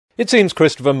It seems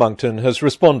Christopher Monckton has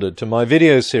responded to my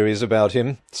video series about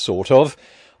him, sort of.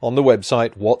 On the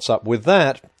website What's Up With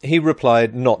That, he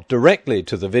replied not directly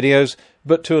to the videos,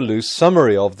 but to a loose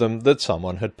summary of them that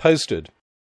someone had posted.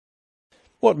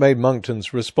 What made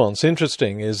Monckton's response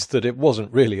interesting is that it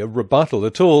wasn't really a rebuttal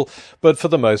at all, but for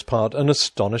the most part an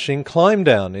astonishing climb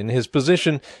down in his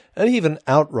position and even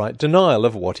outright denial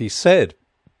of what he said.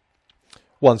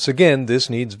 Once again, this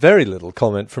needs very little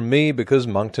comment from me because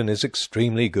Monckton is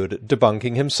extremely good at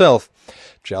debunking himself.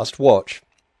 Just watch.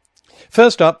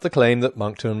 First up, the claim that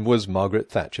Monckton was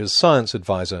Margaret Thatcher's science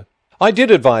advisor. I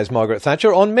did advise Margaret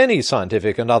Thatcher on many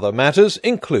scientific and other matters,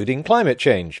 including climate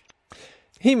change.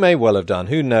 He may well have done,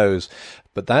 who knows,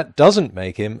 but that doesn't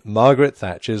make him Margaret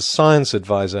Thatcher's science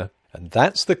advisor, and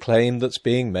that's the claim that's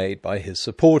being made by his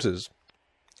supporters.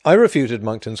 I refuted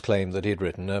Monckton's claim that he'd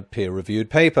written a peer-reviewed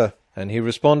paper, and he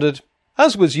responded,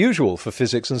 "As was usual for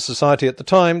Physics and Society at the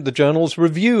time, the journal's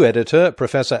review editor,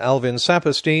 Professor Alvin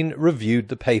Saperstein, reviewed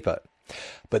the paper.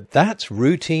 But that's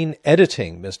routine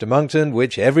editing, Mr. Monckton,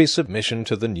 which every submission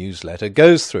to the newsletter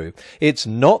goes through. It's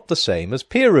not the same as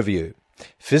peer review.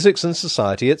 Physics and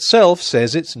Society itself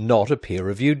says it's not a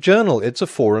peer-reviewed journal. It's a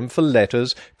forum for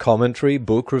letters, commentary,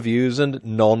 book reviews, and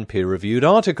non-peer-reviewed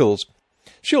articles.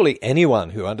 Surely anyone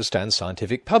who understands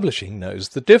scientific publishing knows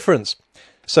the difference.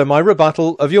 So my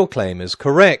rebuttal of your claim is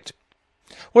correct.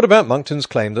 What about Monckton's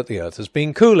claim that the Earth has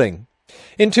been cooling?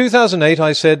 In 2008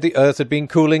 I said the Earth had been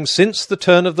cooling since the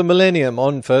turn of the millennium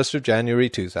on 1st of January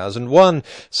 2001.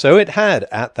 So it had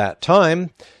at that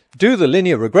time. Do the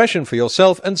linear regression for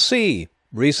yourself and see.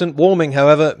 Recent warming,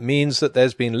 however, means that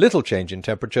there's been little change in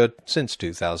temperature since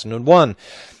 2001.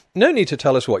 No need to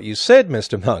tell us what you said,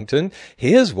 Mr. Monckton.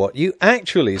 Here's what you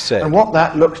actually said. And what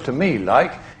that looks to me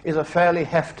like is a fairly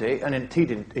hefty, and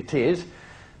indeed it is,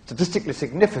 statistically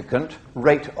significant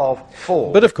rate of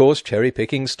fall. But of course,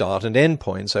 cherry-picking start and end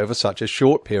points over such a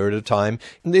short period of time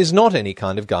is not any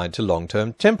kind of guide to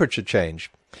long-term temperature change.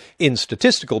 In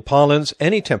statistical parlance,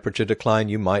 any temperature decline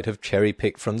you might have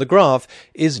cherry-picked from the graph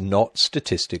is not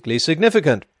statistically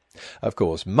significant. Of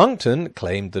course, Monckton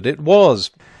claimed that it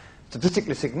was.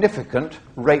 Statistically significant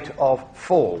rate of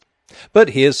fall.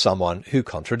 But here's someone who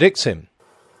contradicts him.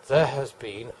 There has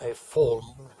been a fall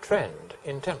trend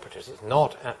in temperatures. It's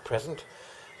not at present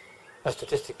a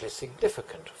statistically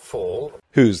significant fall.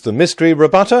 Who's the mystery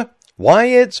rebutter? Why,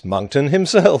 it's Monckton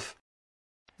himself.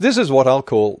 This is what I'll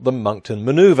call the Monckton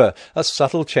manoeuvre, a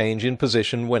subtle change in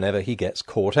position whenever he gets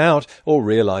caught out or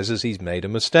realizes he's made a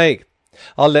mistake.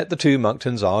 I'll let the two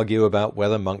Monktons argue about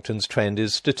whether Monckton's trend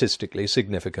is statistically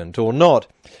significant or not.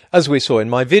 As we saw in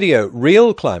my video,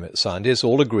 real climate scientists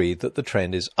all agree that the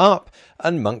trend is up,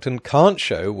 and Monckton can't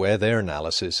show where their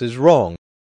analysis is wrong.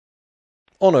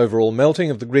 On overall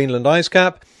melting of the Greenland ice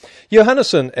cap,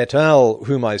 Johannesson et al.,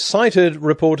 whom I cited,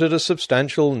 reported a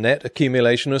substantial net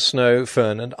accumulation of snow,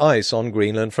 firn and ice on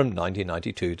Greenland from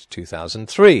 1992 to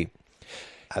 2003.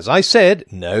 As I said,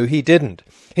 no, he didn't.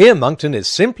 Here Monckton is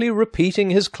simply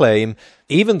repeating his claim,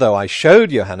 even though I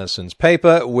showed Johannesson's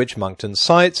paper, which Monckton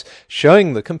cites,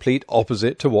 showing the complete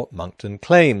opposite to what Monckton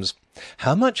claims.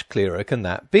 How much clearer can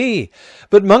that be?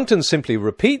 But Monckton simply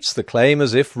repeats the claim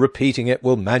as if repeating it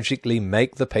will magically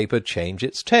make the paper change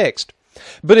its text.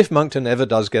 But if Monckton ever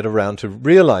does get around to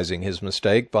realizing his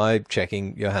mistake by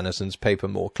checking Johannesson's paper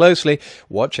more closely,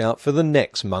 watch out for the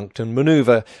next Monckton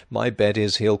manoeuvre. My bet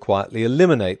is he'll quietly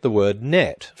eliminate the word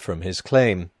net from his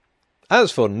claim.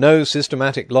 As for no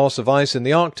systematic loss of ice in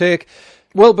the Arctic,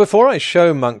 well, before I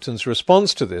show Monckton's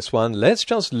response to this one, let's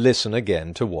just listen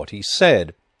again to what he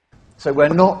said. So we're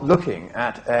not looking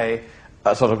at a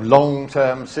sort of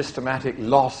long-term systematic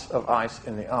loss of ice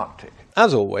in the Arctic.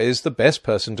 As always, the best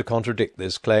person to contradict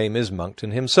this claim is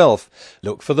Monckton himself.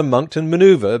 Look for the Monckton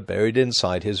manoeuvre buried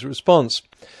inside his response.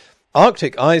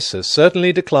 Arctic ice has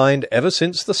certainly declined ever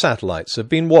since the satellites have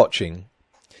been watching.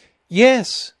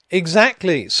 Yes,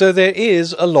 exactly. So there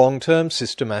is a long-term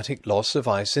systematic loss of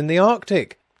ice in the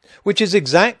Arctic, which is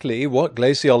exactly what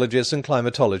glaciologists and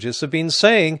climatologists have been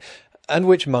saying, and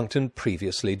which Monckton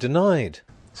previously denied.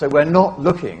 So we're not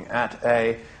looking at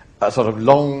a sort of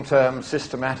long-term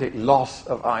systematic loss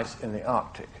of ice in the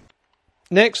Arctic.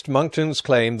 Next, Monckton's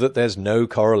claimed that there's no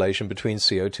correlation between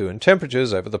CO2 and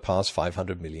temperatures over the past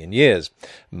 500 million years.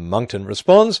 Monckton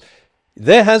responds,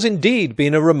 there has indeed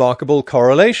been a remarkable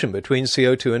correlation between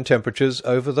CO2 and temperatures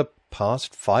over the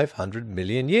past 500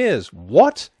 million years.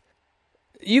 What?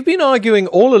 You've been arguing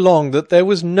all along that there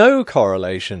was no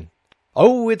correlation.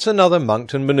 Oh, it's another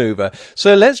Monckton manoeuvre.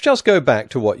 So let's just go back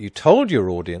to what you told your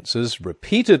audiences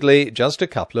repeatedly just a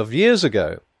couple of years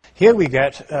ago. Here we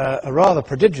get a rather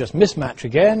prodigious mismatch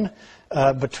again.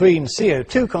 between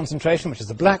CO2 concentration, which is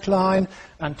the black line,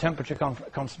 and temperature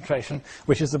concentration,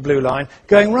 which is the blue line,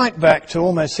 going right back to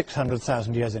almost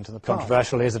 600,000 years into the past.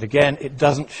 Controversial is that, again, it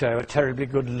doesn't show a terribly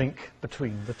good link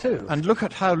between the two. And look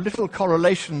at how little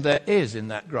correlation there is in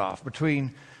that graph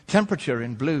between temperature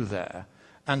in blue there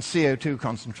and CO2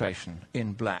 concentration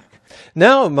in black.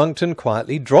 Now Monckton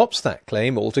quietly drops that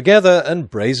claim altogether and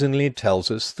brazenly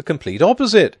tells us the complete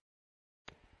opposite.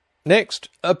 Next,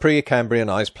 a Precambrian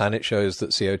ice planet shows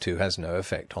that CO2 has no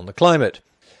effect on the climate.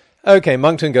 OK,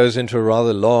 Monckton goes into a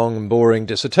rather long and boring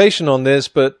dissertation on this,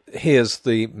 but here's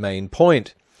the main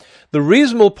point. The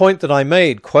reasonable point that I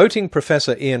made, quoting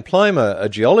Professor Ian Plimer, a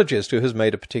geologist who has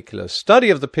made a particular study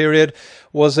of the period,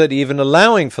 was that even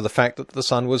allowing for the fact that the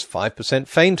sun was 5%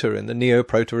 fainter in the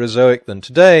Neoproterozoic than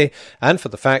today, and for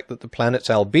the fact that the planet's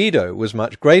albedo was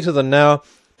much greater than now,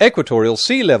 equatorial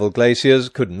sea level glaciers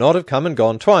could not have come and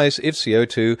gone twice if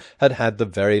CO2 had had the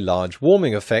very large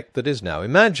warming effect that is now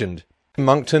imagined.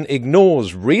 Monckton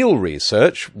ignores real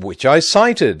research, which I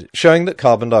cited, showing that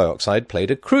carbon dioxide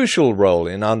played a crucial role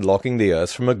in unlocking the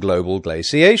Earth from a global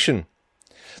glaciation.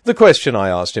 The question I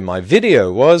asked in my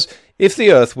video was, if the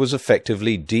Earth was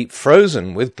effectively deep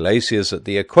frozen with glaciers at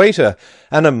the equator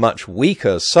and a much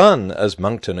weaker sun, as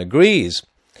Monckton agrees,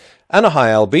 and a high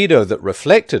albedo that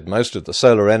reflected most of the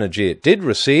solar energy it did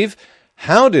receive,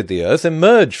 how did the Earth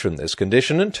emerge from this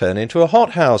condition and turn into a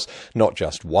hothouse, not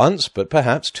just once, but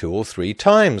perhaps 2 or 3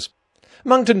 times?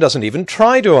 Monckton doesn't even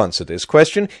try to answer this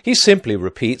question. He simply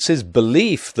repeats his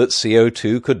belief that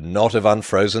CO2 could not have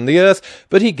unfrozen the Earth,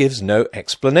 but he gives no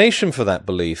explanation for that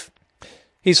belief.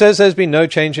 He says there's been no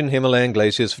change in Himalayan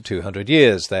glaciers for 200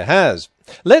 years. There has.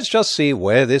 Let's just see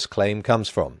where this claim comes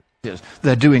from.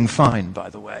 They're doing fine,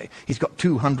 by the way. He's got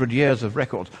 200 years of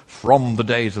records from the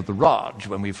days of the Raj,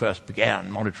 when we first began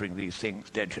monitoring these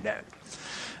things, don't you know?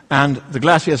 And the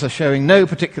glaciers are showing no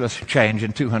particular change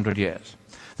in 200 years.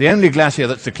 The only glacier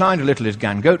that's declined a little is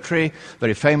Gangotri,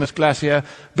 very famous glacier,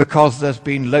 because there's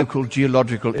been local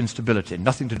geological instability,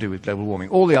 nothing to do with global warming.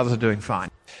 All the others are doing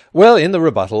fine. Well, in the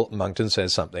rebuttal, Monckton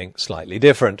says something slightly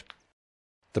different.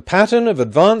 The pattern of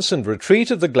advance and retreat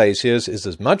of the glaciers is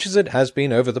as much as it has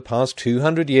been over the past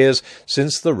 200 years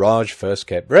since the Raj first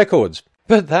kept records.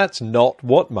 But that's not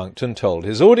what Monckton told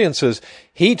his audiences.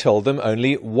 He told them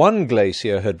only one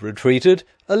glacier had retreated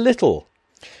a little.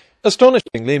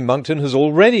 Astonishingly, Monckton has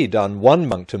already done one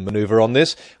Monckton manoeuvre on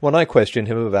this when I questioned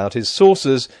him about his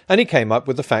sources, and he came up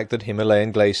with the fact that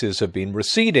Himalayan glaciers have been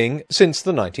receding since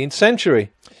the 19th century.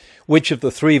 Which of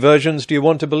the 3 versions do you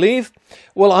want to believe?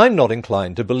 Well, I'm not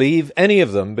inclined to believe any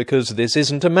of them, because this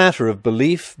isn't a matter of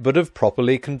belief, but of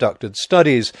properly conducted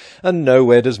studies, and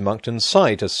nowhere does Monckton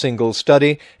cite a single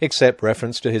study except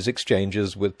reference to his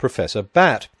exchanges with Professor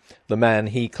Batt, the man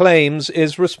he claims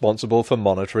is responsible for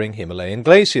monitoring Himalayan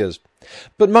glaciers.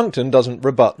 But Monckton doesn't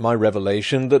rebut my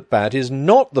revelation that Batt is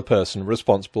not the person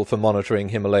responsible for monitoring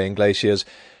Himalayan glaciers.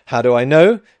 How do I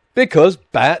know? Because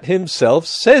Batt himself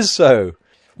says so.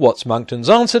 What's Monckton's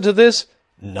answer to this?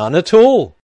 None at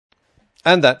all.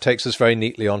 And that takes us very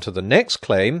neatly on to the next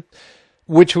claim,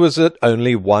 which was that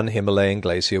only one Himalayan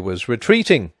glacier was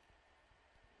retreating.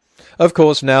 Of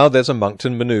course, now there's a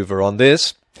Monckton manoeuvre on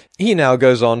this. He now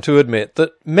goes on to admit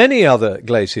that many other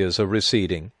glaciers are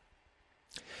receding.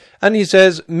 And he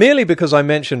says, merely because I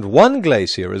mentioned one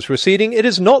glacier as receding, it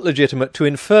is not legitimate to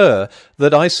infer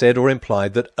that I said or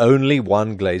implied that only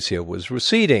one glacier was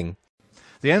receding.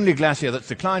 The only glacier that's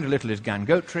declined a little is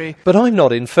Gangotri. But I'm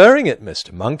not inferring it,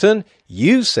 Mr. Monckton.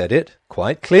 You said it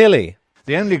quite clearly.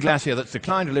 The only glacier that's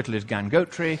declined a little is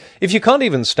Gangotri. If you can't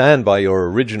even stand by your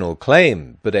original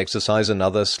claim, but exercise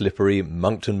another slippery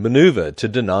Monckton manoeuvre to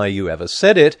deny you ever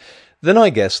said it, then I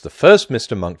guess the first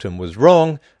Mr. Monckton was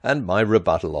wrong, and my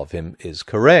rebuttal of him is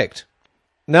correct.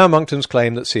 Now Monckton's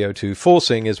claim that CO2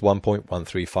 forcing is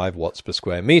 1.135 watts per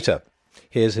square metre.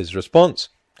 Here's his response.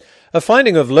 A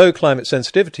finding of low climate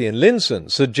sensitivity in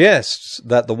Linson suggests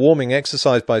that the warming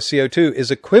exercised by CO2 is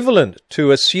equivalent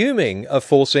to assuming a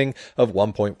forcing of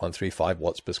 1.135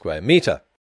 watts per square metre.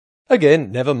 Again,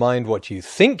 never mind what you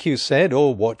think you said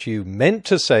or what you meant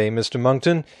to say, Mr.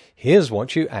 Monckton. Here's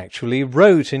what you actually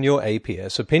wrote in your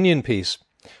APS opinion piece.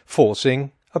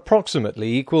 Forcing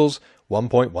approximately equals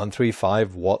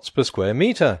 1.135 watts per square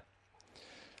metre.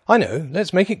 I know,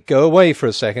 let's make it go away for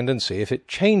a second and see if it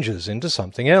changes into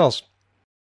something else.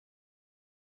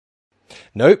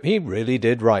 Nope, he really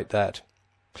did write that.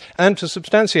 And to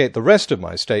substantiate the rest of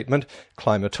my statement,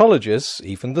 climatologists,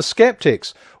 even the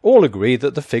skeptics, all agree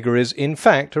that the figure is in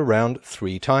fact around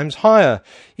 3 times higher.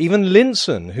 Even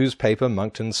Linson, whose paper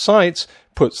Monckton cites,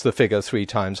 puts the figure 3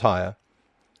 times higher.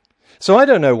 So I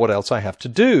don't know what else I have to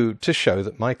do to show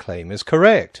that my claim is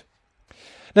correct.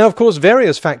 Now, of course,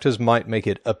 various factors might make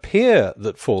it appear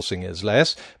that forcing is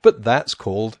less, but that's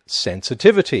called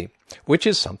sensitivity, which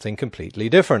is something completely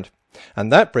different.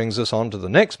 And that brings us on to the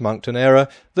next Monckton error,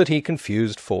 that he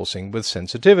confused forcing with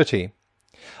sensitivity.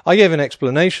 I gave an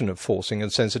explanation of forcing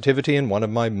and sensitivity in one of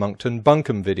my Monckton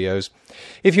Bunkum videos.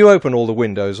 If you open all the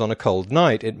windows on a cold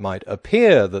night, it might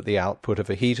appear that the output of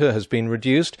a heater has been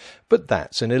reduced, but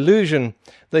that's an illusion.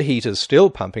 The heater's still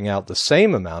pumping out the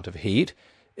same amount of heat.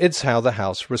 It's how the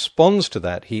house responds to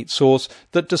that heat source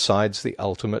that decides the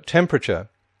ultimate temperature.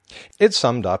 It's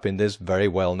summed up in this very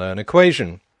well-known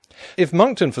equation. If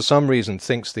Monckton for some reason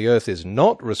thinks the Earth is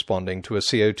not responding to a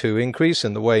CO2 increase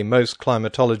in the way most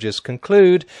climatologists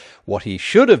conclude, what he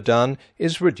should have done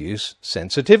is reduce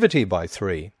sensitivity by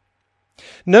 3.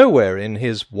 Nowhere in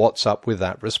his What's Up With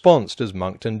That response does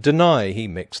Monckton deny he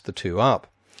mixed the two up.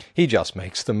 He just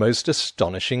makes the most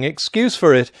astonishing excuse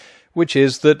for it, which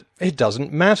is that it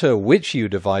doesn't matter which you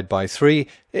divide by 3,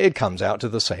 it comes out to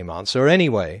the same answer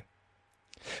anyway.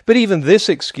 But even this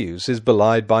excuse is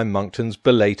belied by Monckton's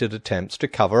belated attempts to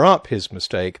cover up his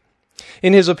mistake.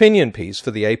 In his opinion piece for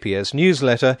the APS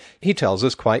newsletter, he tells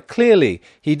us quite clearly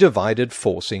he divided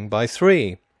forcing by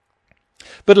 3.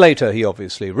 But later he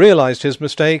obviously realized his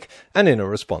mistake, and in a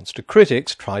response to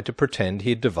critics tried to pretend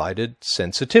he had divided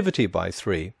sensitivity by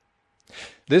 3.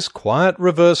 This quiet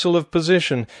reversal of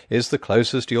position is the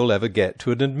closest you'll ever get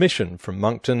to an admission from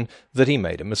Monckton that he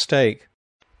made a mistake.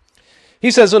 He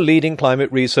says a leading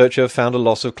climate researcher found a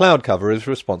loss of cloud cover is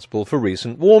responsible for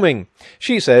recent warming.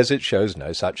 She says it shows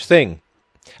no such thing.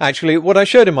 Actually, what I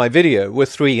showed in my video were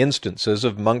 3 instances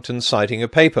of Monckton citing a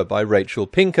paper by Rachel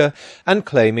Pinker and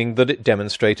claiming that it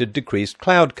demonstrated decreased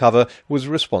cloud cover was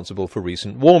responsible for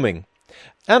recent warming.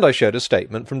 And I showed a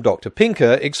statement from Dr.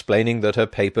 Pinker explaining that her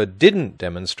paper didn't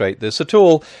demonstrate this at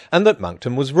all and that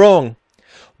Monckton was wrong.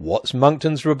 What's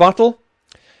Monckton's rebuttal?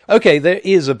 OK, there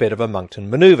is a bit of a Monckton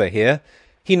manoeuvre here.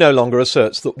 He no longer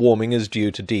asserts that warming is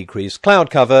due to decreased cloud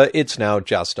cover, it's now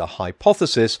just a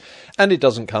hypothesis, and it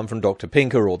doesn't come from Dr.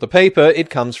 Pinker or the paper,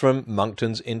 it comes from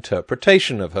Monckton's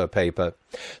interpretation of her paper.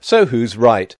 So who's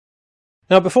right?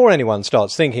 Now, before anyone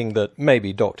starts thinking that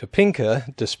maybe Dr. Pinker,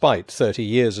 despite 30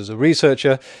 years as a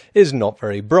researcher, is not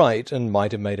very bright and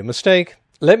might have made a mistake,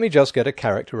 let me just get a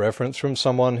character reference from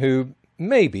someone who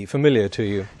may be familiar to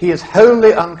you. He is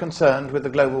wholly unconcerned with the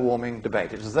global warming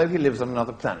debate. It's as though he lives on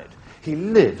another planet. He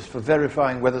lives for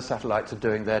verifying whether satellites are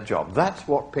doing their job. That's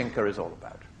what Pinker is all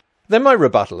about. Then my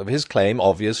rebuttal of his claim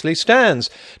obviously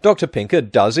stands. Dr. Pinker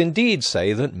does indeed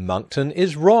say that Monckton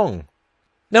is wrong.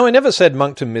 Now, I never said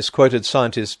Monckton misquoted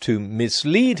scientists to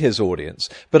mislead his audience,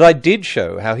 but I did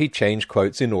show how he changed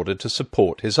quotes in order to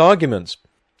support his arguments.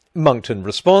 Monckton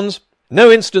responds, "No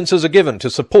instances are given to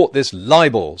support this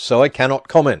libel, so I cannot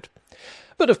comment."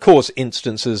 But of course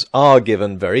instances are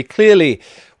given very clearly.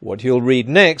 What you'll read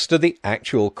next are the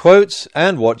actual quotes,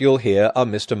 and what you'll hear are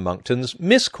Mr. Monckton's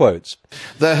misquotes.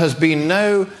 There has been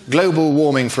no global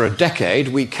warming for a decade.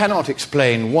 We cannot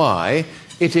explain why.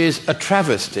 It is a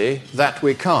travesty that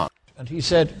we can't. And he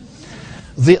said,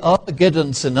 the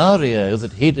Armageddon scenario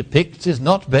that he depicts is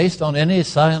not based on any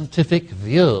scientific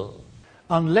view.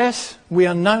 Unless we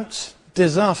announce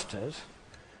disasters,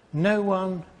 no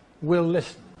one will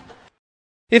listen.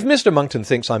 If Mr. Monckton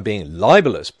thinks I'm being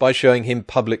libelous by showing him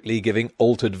publicly giving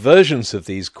altered versions of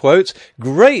these quotes,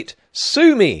 great,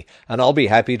 sue me, and I'll be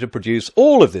happy to produce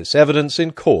all of this evidence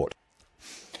in court.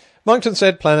 Monckton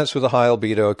said planets with a high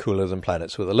albedo are cooler than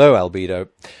planets with a low albedo.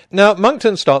 Now,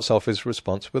 Monckton starts off his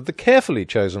response with the carefully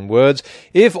chosen words,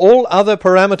 if all other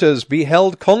parameters be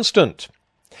held constant.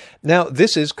 Now,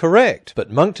 this is correct, but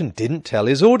Monckton didn't tell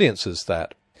his audiences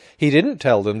that. He didn't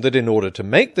tell them that in order to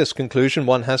make this conclusion,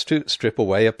 one has to strip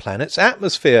away a planet's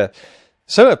atmosphere.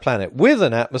 So a planet with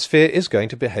an atmosphere is going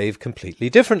to behave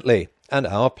completely differently, and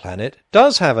our planet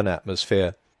does have an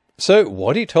atmosphere. So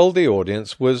what he told the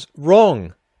audience was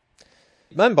wrong.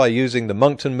 And by using the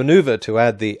Monckton manoeuvre to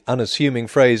add the unassuming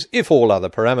phrase, if all other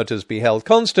parameters be held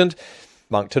constant,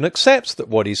 Monckton accepts that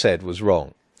what he said was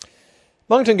wrong.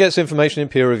 Monckton gets information in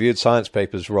peer-reviewed science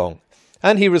papers wrong.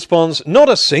 And he responds, not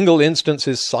a single instance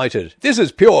is cited. This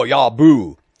is pure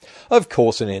yaboo. Of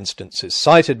course an instance is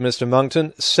cited, Mr.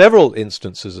 Monckton. Several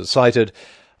instances are cited.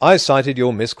 I cited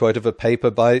your misquote of a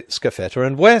paper by Scafetta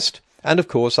and West. And of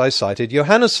course I cited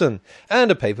Johannesson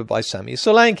and a paper by Sami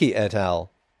Solanki et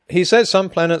al. He says some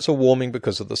planets are warming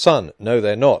because of the sun. No,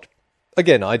 they're not.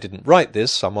 Again, I didn't write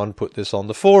this, someone put this on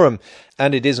the forum,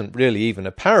 and it isn't really even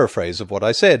a paraphrase of what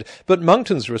I said, but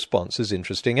Monckton's response is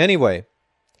interesting anyway.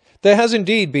 There has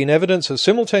indeed been evidence of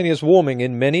simultaneous warming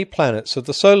in many planets of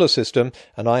the solar system,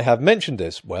 and I have mentioned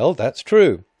this. Well, that's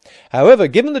true. However,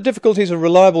 given the difficulties of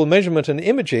reliable measurement and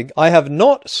imaging, I have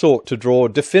not sought to draw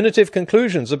definitive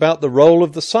conclusions about the role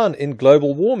of the Sun in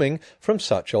global warming from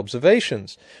such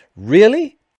observations.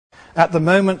 Really? At the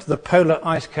moment, the polar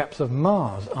ice caps of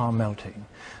Mars are melting.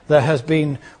 There has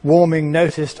been warming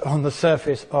noticed on the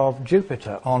surface of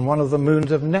Jupiter, on one of the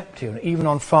moons of Neptune, even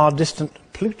on far distant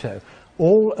Pluto,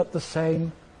 all at the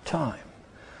same time.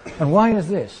 And why is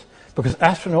this? Because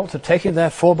astronauts are taking their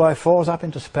 4x4s up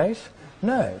into space?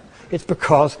 No, it's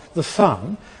because the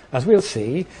Sun, as we'll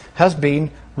see, has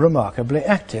been remarkably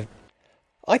active.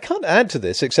 I can't add to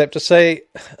this except to say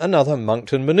another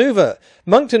Monckton manoeuvre.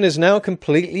 Monckton is now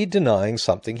completely denying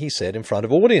something he said in front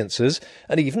of audiences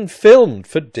and even filmed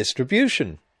for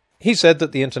distribution. He said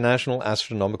that the International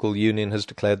Astronomical Union has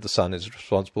declared the Sun is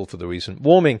responsible for the recent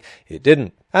warming. It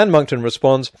didn't. And Monckton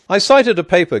responds, I cited a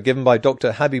paper given by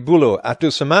Dr. Habibullah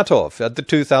Abdusamatov at the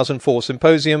 2004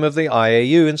 symposium of the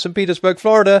IAU in St. Petersburg,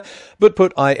 Florida, but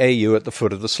put IAU at the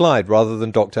foot of the slide rather than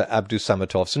Dr.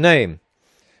 Abdusamatov's name.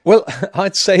 Well,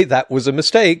 I'd say that was a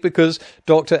mistake because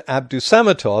Dr.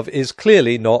 Abdusamatov is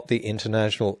clearly not the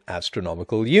International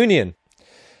Astronomical Union.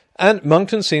 And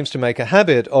Monckton seems to make a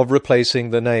habit of replacing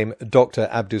the name Dr.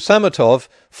 Abdusamatov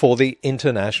for the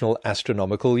International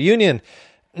Astronomical Union.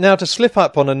 Now, to slip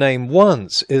up on a name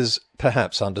once is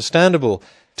perhaps understandable.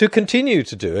 To continue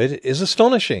to do it is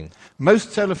astonishing.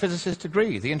 Most solar physicists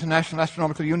agree. The International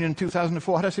Astronomical Union in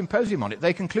 2004 had a symposium on it.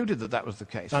 They concluded that that was the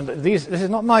case. And this is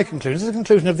not my conclusion. This is the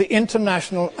conclusion of the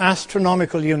International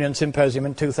Astronomical Union symposium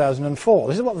in 2004.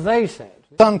 This is what they said.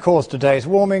 The Sun caused today's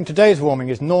warming. Today's warming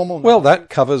is normal. Well, that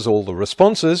covers all the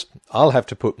responses. I'll have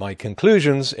to put my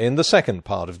conclusions in the second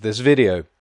part of this video.